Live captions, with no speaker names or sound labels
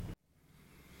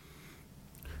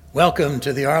Welcome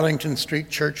to the Arlington Street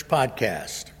Church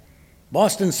podcast.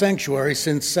 Boston Sanctuary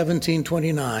since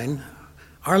 1729,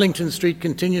 Arlington Street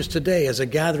continues today as a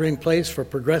gathering place for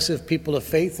progressive people of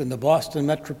faith in the Boston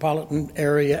metropolitan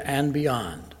area and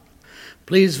beyond.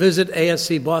 Please visit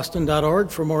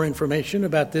ascboston.org for more information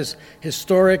about this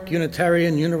historic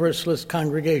Unitarian Universalist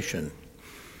congregation.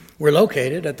 We're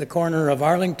located at the corner of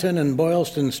Arlington and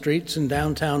Boylston Streets in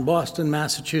downtown Boston,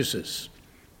 Massachusetts.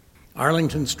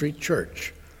 Arlington Street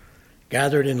Church,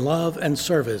 gathered in love and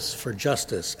service for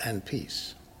justice and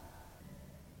peace.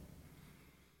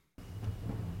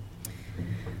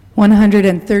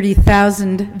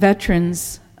 130,000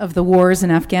 veterans of the wars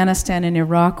in Afghanistan and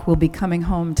Iraq will be coming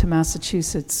home to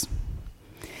Massachusetts.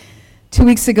 2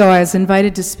 weeks ago, I was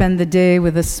invited to spend the day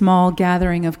with a small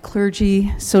gathering of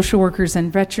clergy, social workers,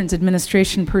 and Veterans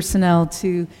Administration personnel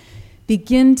to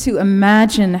begin to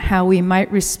imagine how we might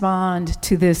respond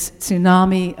to this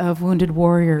tsunami of wounded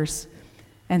warriors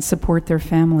and support their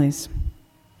families.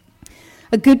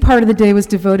 A good part of the day was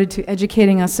devoted to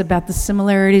educating us about the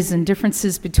similarities and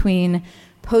differences between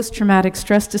post-traumatic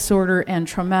stress disorder and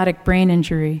traumatic brain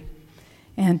injury,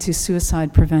 and to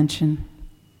suicide prevention.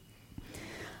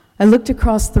 I looked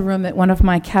across the room at one of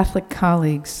my Catholic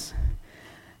colleagues.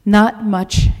 Not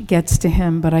much gets to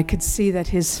him, but I could see that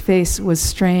his face was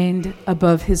strained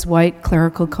above his white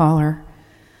clerical collar.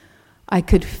 I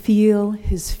could feel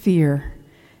his fear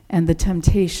and the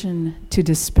temptation to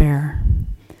despair.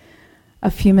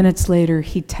 A few minutes later,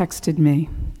 he texted me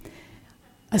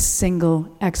a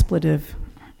single expletive.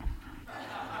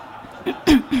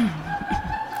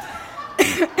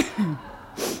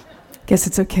 Guess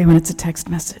it's okay when it's a text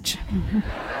message.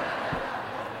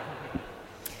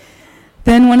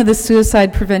 Then one of the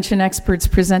suicide prevention experts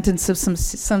presented some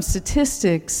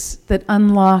statistics that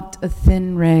unlocked a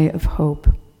thin ray of hope.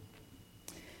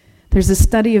 There's a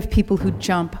study of people who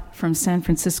jump from San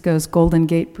Francisco's Golden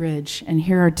Gate Bridge, and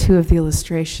here are two of the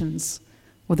illustrations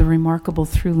with a remarkable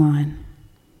through line.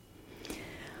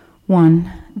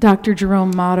 One, Dr.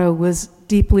 Jerome Motto was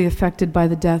deeply affected by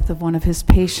the death of one of his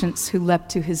patients who leapt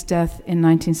to his death in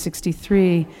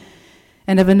 1963,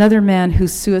 and of another man who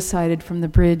suicided from the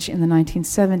bridge in the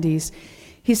 1970s.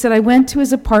 He said, I went to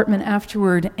his apartment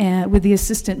afterward with the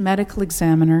assistant medical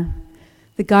examiner.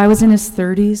 The guy was in his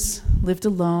 30s, lived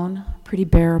alone, pretty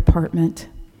bare apartment.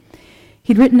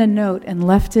 He'd written a note and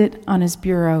left it on his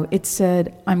bureau. It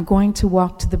said, I'm going to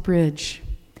walk to the bridge.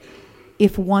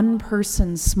 If one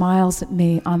person smiles at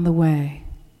me on the way,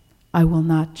 I will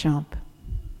not jump.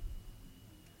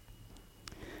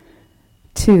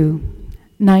 2,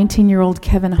 19-year-old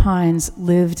Kevin Hines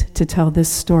lived to tell this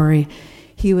story.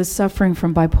 He was suffering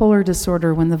from bipolar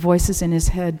disorder when the voices in his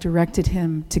head directed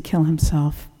him to kill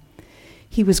himself.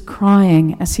 He was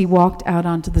crying as he walked out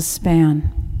onto the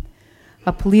span.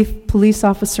 A police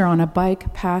officer on a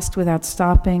bike passed without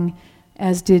stopping,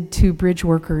 as did 2 bridge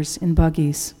workers in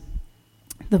buggies.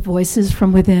 The voices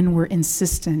from within were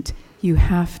insistent, you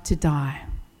have to die.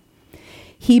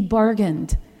 He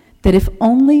bargained that if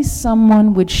only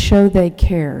someone would show they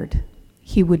cared,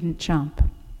 he wouldn't jump.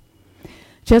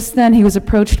 Just then, he was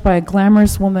approached by a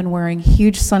glamorous woman wearing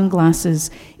huge sunglasses.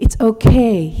 It's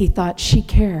okay, he thought, she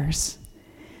cares.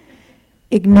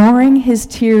 Ignoring his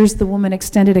tears, the woman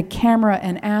extended a camera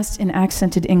and asked in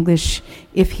accented English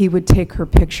if he would take her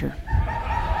picture.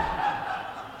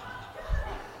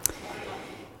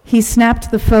 He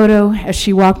snapped the photo. As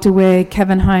she walked away,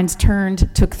 Kevin Hines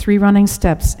turned, took 3 running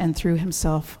steps, and threw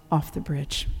himself off the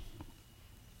bridge.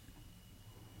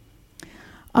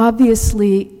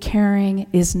 Obviously, caring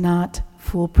is not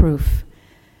foolproof.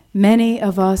 Many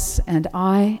of us, and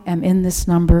I am in this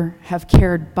number, have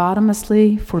cared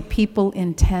bottomlessly for people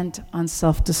intent on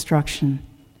self-destruction.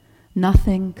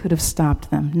 Nothing could have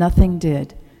stopped them. Nothing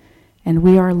did. And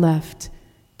we are left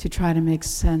to try to make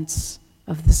sense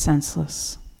of the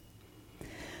senseless.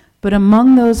 But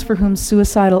among those for whom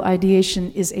suicidal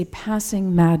ideation is a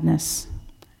passing madness,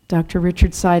 Dr.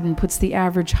 Richard Seiden puts the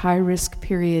average high-risk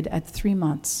period at 3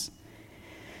 months.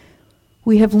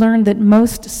 We have learned that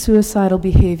most suicidal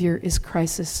behavior is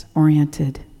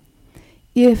crisis-oriented.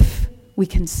 If we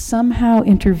can somehow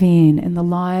intervene in the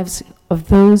lives of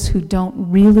those who don't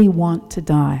really want to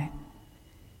die,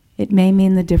 it may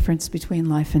mean the difference between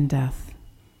life and death.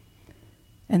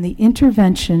 And the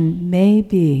intervention may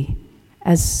be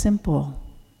as simple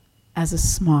as a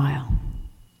smile.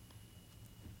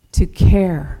 To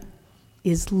care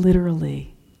is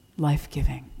literally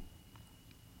life-giving.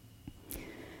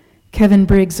 Kevin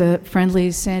Briggs, a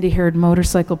friendly, sandy-haired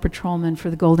motorcycle patrolman for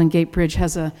the Golden Gate Bridge,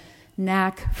 has a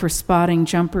knack for spotting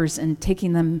jumpers and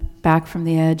taking them back from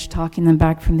the edge, talking them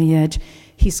back from the edge.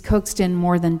 he's coaxed in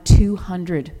more than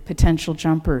 200 potential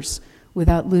jumpers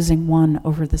without losing one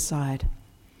over the side.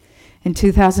 In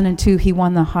 2002, he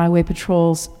won the Highway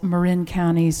Patrol's Marin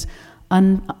County's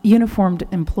Uniformed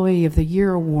Employee of the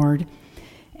Year award.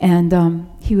 And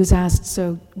he was asked,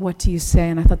 so what do you say?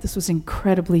 And I thought this was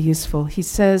incredibly useful. He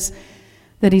says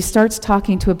that he starts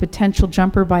talking to a potential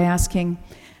jumper by asking,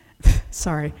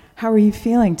 sorry, how are you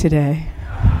feeling today?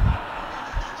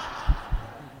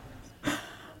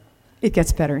 It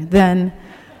gets better. Then,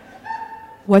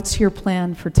 what's your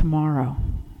plan for tomorrow?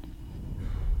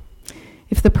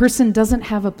 If the person doesn't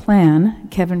have a plan,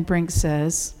 Kevin Brink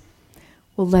says,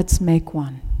 well, let's make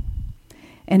one.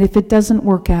 And if it doesn't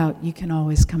work out, you can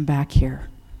always come back here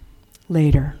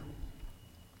later.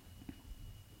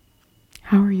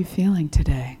 How are you feeling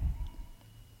today?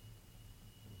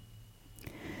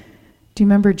 Do you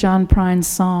remember John Prine's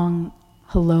song,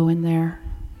 Hello in There?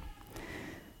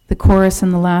 The chorus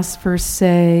and the last verse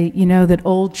say, you know that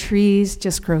old trees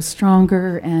just grow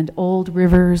stronger and old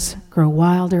rivers grow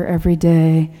wilder every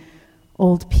day.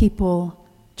 Old people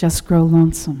just grow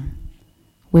lonesome,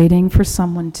 waiting for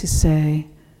someone to say,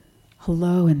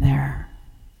 hello in there,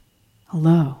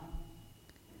 hello.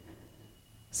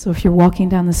 So if you're walking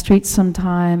down the street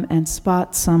sometime and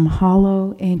spot some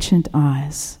hollow ancient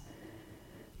eyes,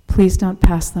 please don't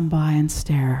pass them by and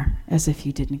stare as if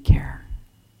you didn't care.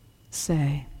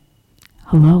 Say,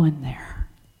 hello in there.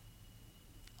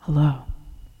 Hello.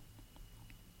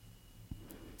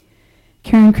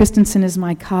 Karen Christensen is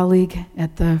my colleague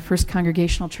at the First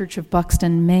Congregational Church of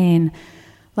Buxton, Maine.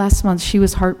 Last month, she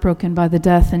was heartbroken by the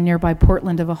death in nearby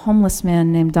Portland of a homeless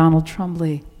man named Donald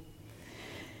Trumbley.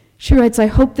 She writes, I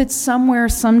hope that somewhere,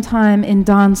 sometime in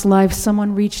Don's life,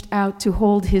 someone reached out to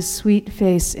hold his sweet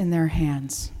face in their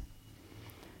hands.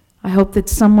 I hope that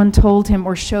someone told him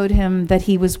or showed him that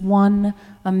he was one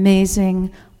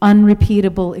amazing,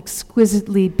 unrepeatable,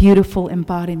 exquisitely beautiful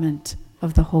embodiment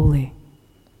of the holy.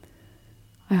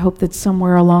 I hope that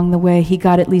somewhere along the way he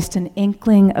got at least an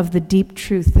inkling of the deep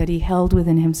truth that he held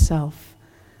within himself,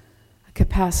 a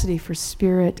capacity for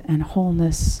spirit and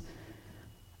wholeness,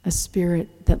 a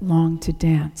spirit that longed to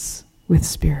dance with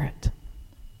spirit.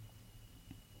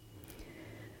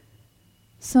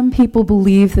 Some people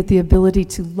believe that the ability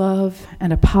to love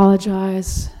and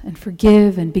apologize and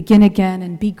forgive and begin again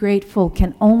and be grateful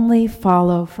can only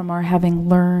follow from our having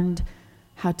learned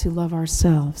how to love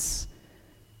ourselves,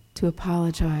 to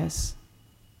apologize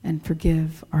and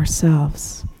forgive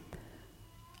ourselves.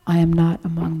 I am not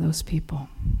among those people.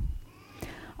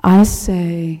 I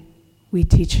say we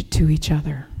teach it to each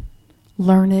other.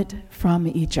 Learn it from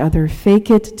each other. Fake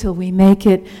it till we make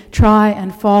it. Try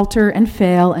and falter and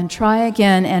fail and try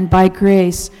again, and by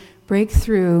grace break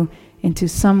through into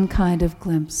some kind of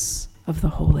glimpse of the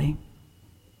holy.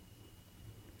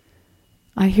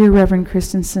 I hear Reverend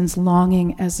Christensen's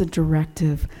longing as a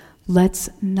directive. Let's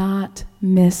not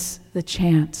miss the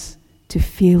chance to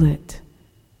feel it,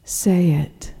 say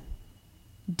it,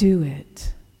 do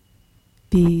it,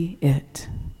 be it.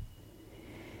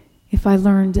 If I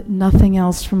learned nothing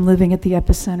else from living at the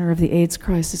epicenter of the AIDS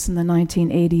crisis in the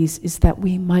 1980s, is that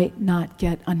we might not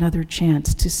get another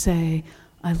chance to say,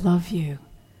 I love you,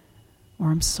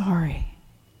 or I'm sorry,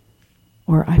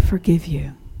 or I forgive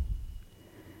you.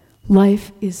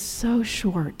 Life is so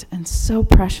short and so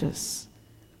precious.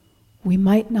 We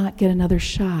might not get another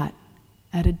shot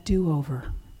at a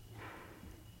do-over.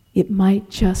 It might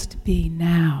just be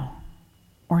now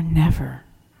or never.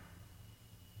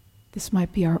 This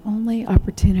might be our only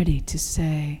opportunity to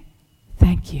say,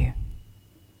 thank you.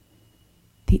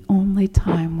 The only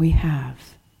time we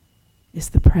have is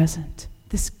the present,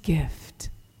 this gift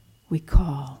we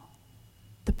call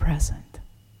the present.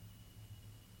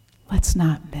 Let's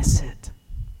not miss it.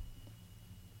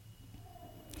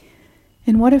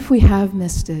 And what if we have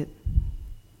missed it?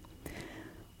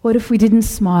 What if we didn't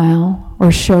smile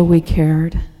or show we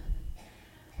cared?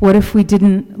 What if we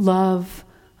didn't love,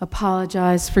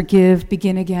 apologize, forgive,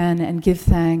 begin again, and give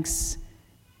thanks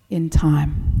in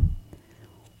time?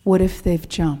 What if they've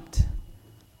jumped,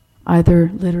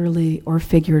 either literally or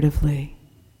figuratively,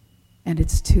 and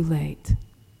it's too late?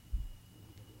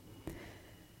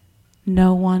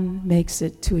 No one makes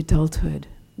it to adulthood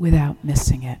without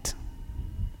missing it.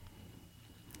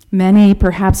 Many,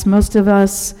 perhaps most of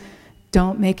us,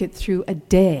 don't make it through a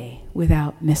day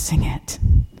without missing it.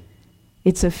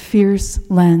 It's a fierce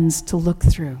lens to look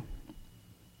through.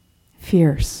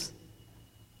 Fierce,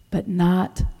 but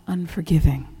not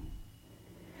unforgiving.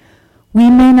 We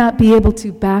may not be able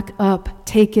to back up,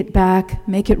 take it back,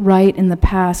 make it right in the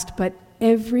past, but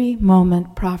every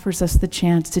moment proffers us the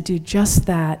chance to do just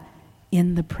that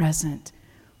in the present.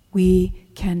 We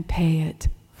can pay it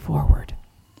forward.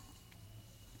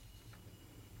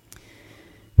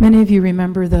 Many of you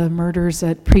remember the murders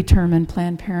at preterm and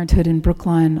Planned Parenthood in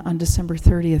Brookline on December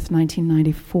 30th,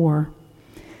 1994.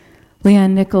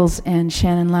 Leanne Nichols and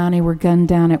Shannon Lowney were gunned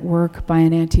down at work by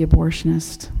an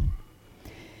anti-abortionist.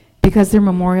 Because their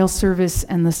memorial service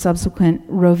and the subsequent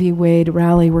Roe v. Wade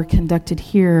rally were conducted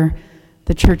here,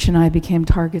 the church and I became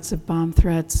targets of bomb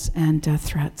threats and death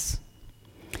threats.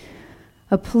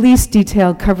 A police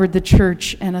detail covered the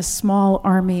church, and a small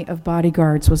army of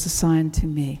bodyguards was assigned to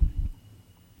me.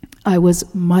 I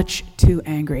was much too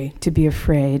angry to be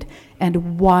afraid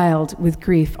and wild with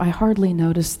grief. I hardly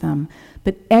noticed them,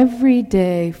 but every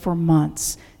day for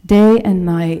months, day and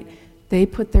night, they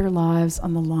put their lives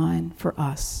on the line for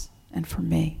us and for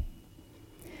me.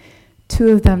 Two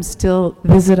of them still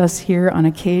visit us here on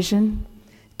occasion,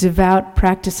 devout,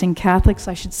 practicing Catholics,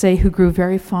 I should say, who grew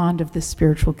very fond of this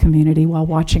spiritual community while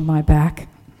watching my back.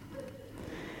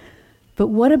 But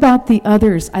what about the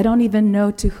others? I don't even know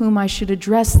to whom I should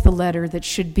address the letter that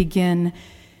should begin,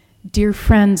 "Dear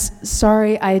friends,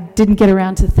 sorry I didn't get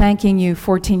around to thanking you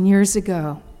 14 years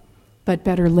ago, but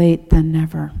better late than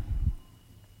never."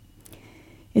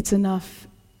 It's enough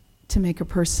to make a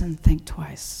person think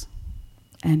twice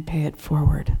and pay it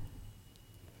forward.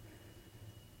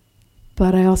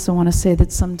 But I also want to say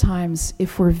that sometimes,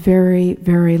 if we're very,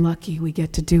 very lucky, we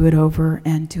get to do it over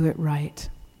and do it right.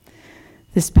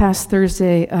 This past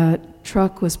Thursday, a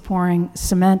truck was pouring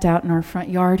cement out in our front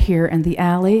yard here, and the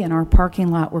alley and our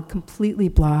parking lot were completely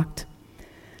blocked.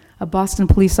 A Boston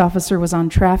police officer was on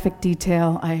traffic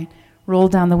detail. I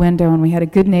rolled down the window, and we had a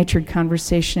good-natured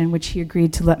conversation in which he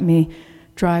agreed to let me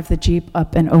drive the Jeep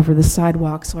up and over the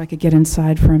sidewalk so I could get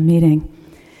inside for a meeting.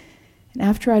 And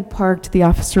after I'd parked, the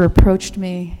officer approached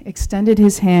me, extended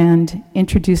his hand,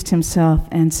 introduced himself,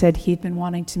 and said he'd been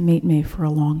wanting to meet me for a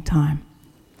long time.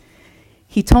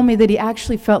 He told me that he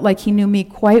actually felt like he knew me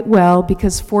quite well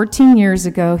because 14 years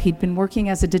ago he'd been working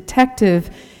as a detective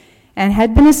and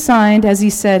had been assigned, as he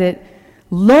said it,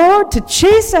 "Lord, to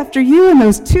chase after you and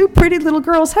those two pretty little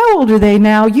girls. How old are they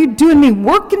now? You doing me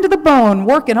working to the bone,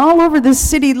 working all over this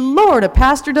city. Lord, a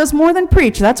pastor does more than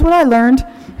preach. That's what I learned."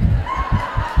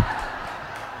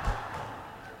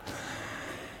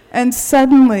 And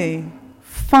suddenly,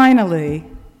 finally,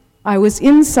 I was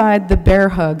inside the bear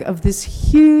hug of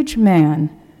this huge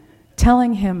man,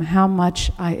 telling him how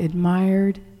much I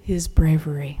admired his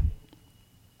bravery.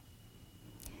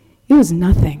 "It was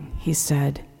nothing," he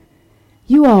said.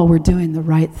 "You all were doing the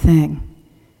right thing.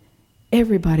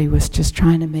 Everybody was just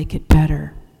trying to make it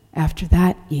better after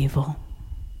that evil."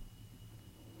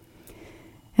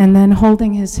 And then,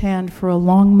 holding his hand for a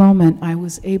long moment, I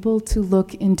was able to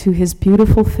look into his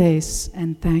beautiful face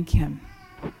and thank him.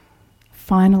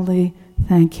 Finally,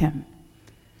 thank him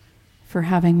for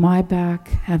having my back,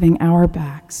 having our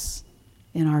backs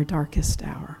in our darkest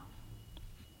hour.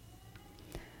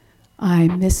 I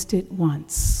missed it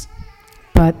once,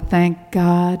 but thank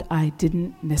God I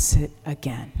didn't miss it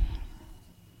again.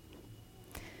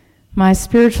 My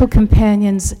spiritual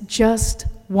companion's just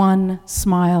one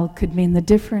smile could mean the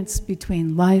difference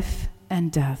between life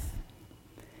and death.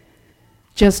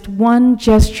 Just one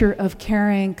gesture of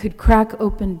caring could crack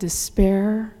open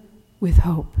despair with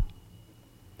hope.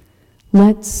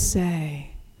 Let's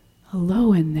say,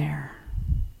 "Hello in there."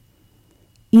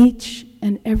 Each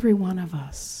and every one of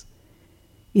us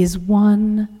is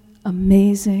one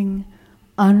amazing,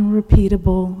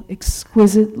 unrepeatable,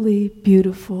 exquisitely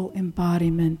beautiful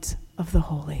embodiment of the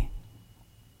holy.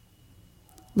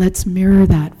 Let's mirror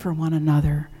that for one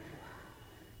another.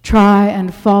 Try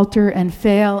and falter and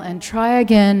fail and try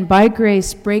again, by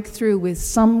grace, break through with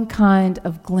some kind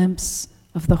of glimpse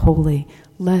of the holy.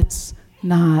 Let's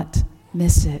not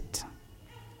miss it.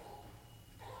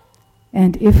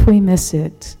 And if we miss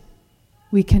it,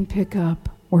 we can pick up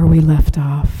where we left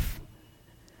off.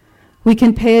 We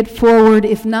can pay it forward,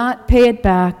 if not pay it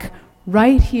back,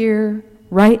 right here,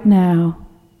 right now,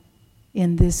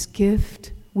 in this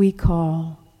gift we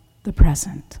call the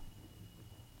present.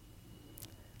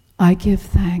 I give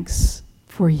thanks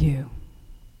for you.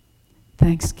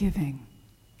 Thanksgiving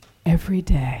every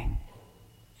day.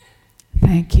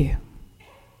 Thank you.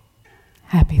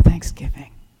 Happy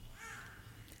Thanksgiving.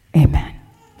 Amen.